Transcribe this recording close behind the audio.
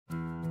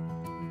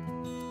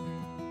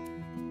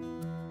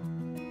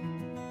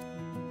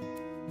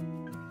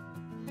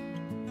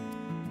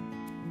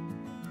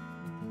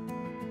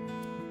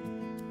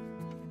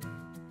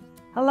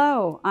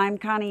Hello, I'm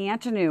Connie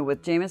Antonou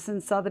with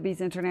Jameson Sotheby's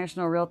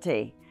International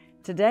Realty.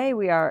 Today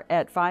we are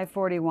at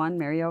 541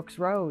 Merri Oaks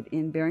Road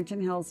in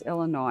Barrington Hills,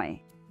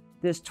 Illinois.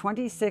 This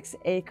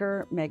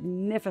 26-acre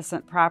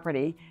magnificent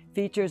property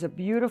features a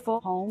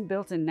beautiful home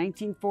built in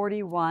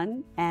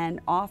 1941 and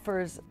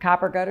offers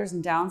copper gutters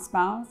and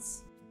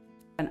downspouts,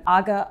 an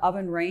Amdega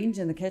oven range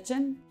in the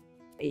kitchen,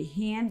 a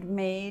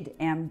handmade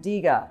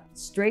Amdega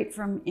straight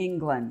from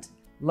England.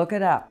 Look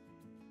it up.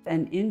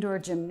 An indoor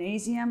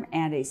gymnasium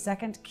and a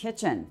second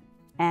kitchen,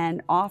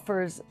 and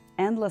offers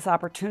endless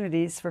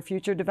opportunities for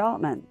future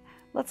development.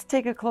 Let's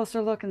take a closer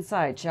look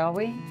inside, shall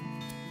we?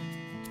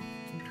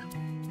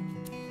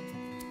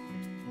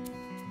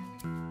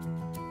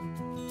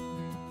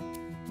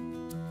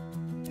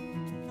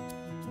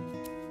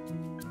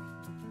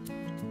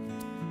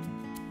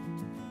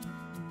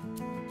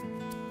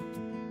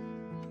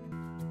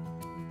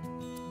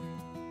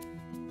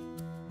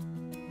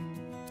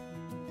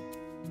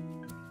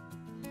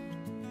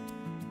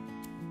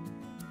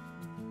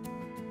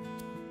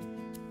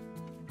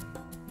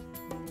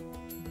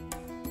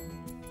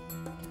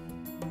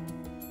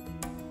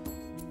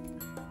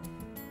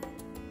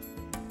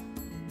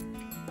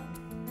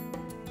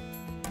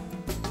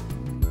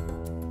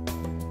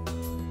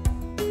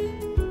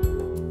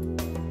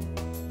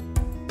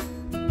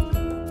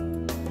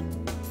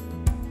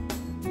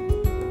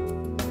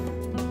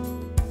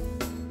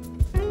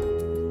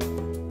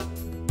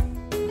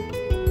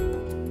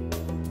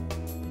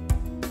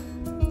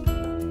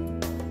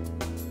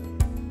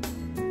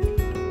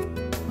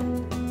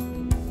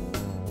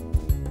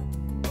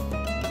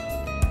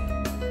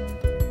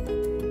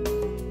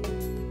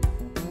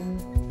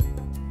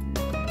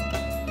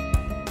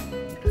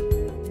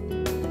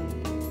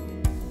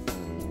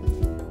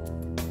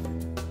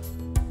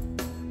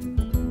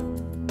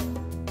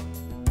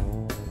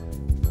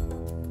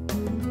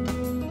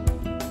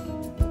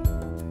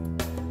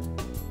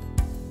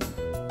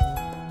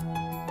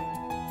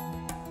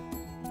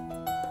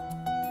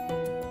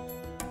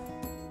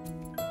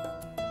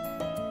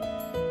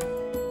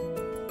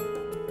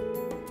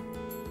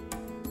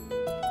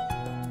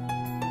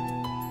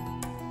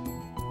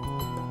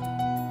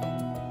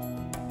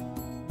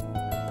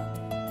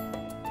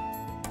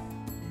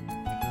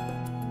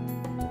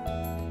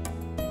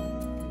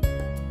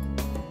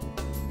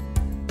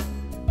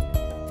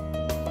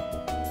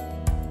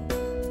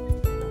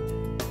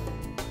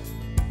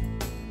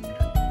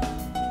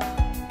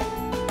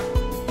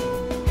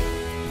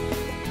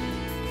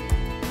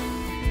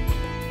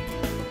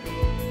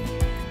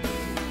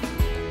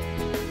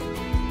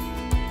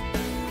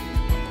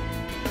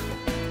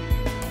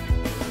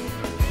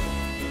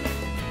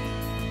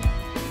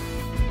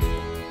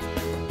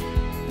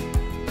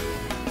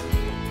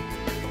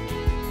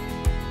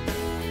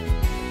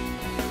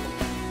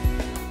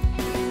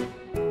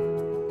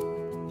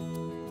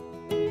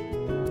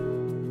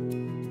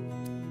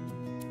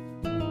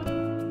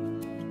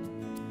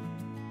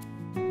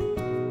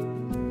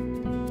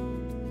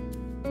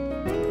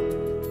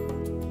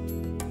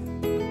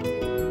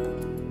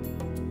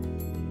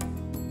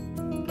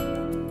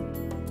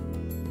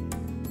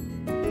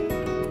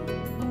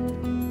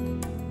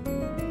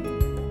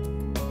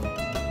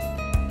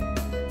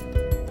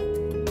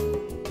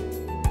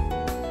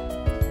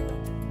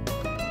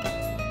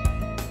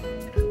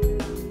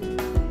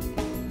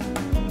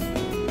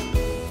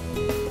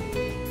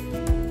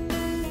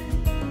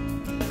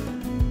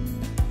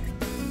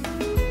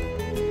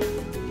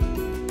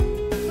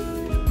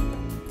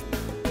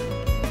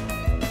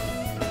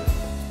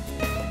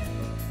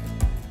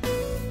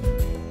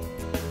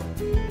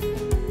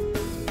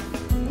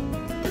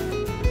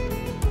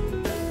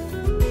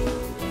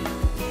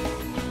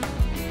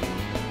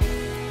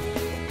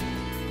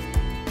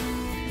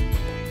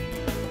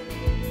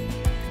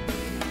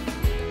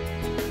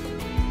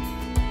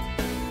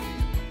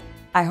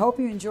 I hope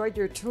you enjoyed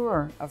your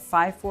tour of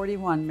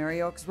 541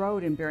 Merri Oaks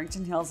Road in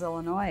Barrington Hills,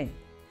 Illinois.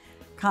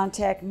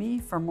 Contact me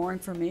for more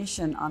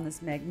information on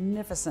this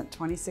magnificent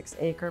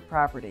 26-acre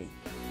property.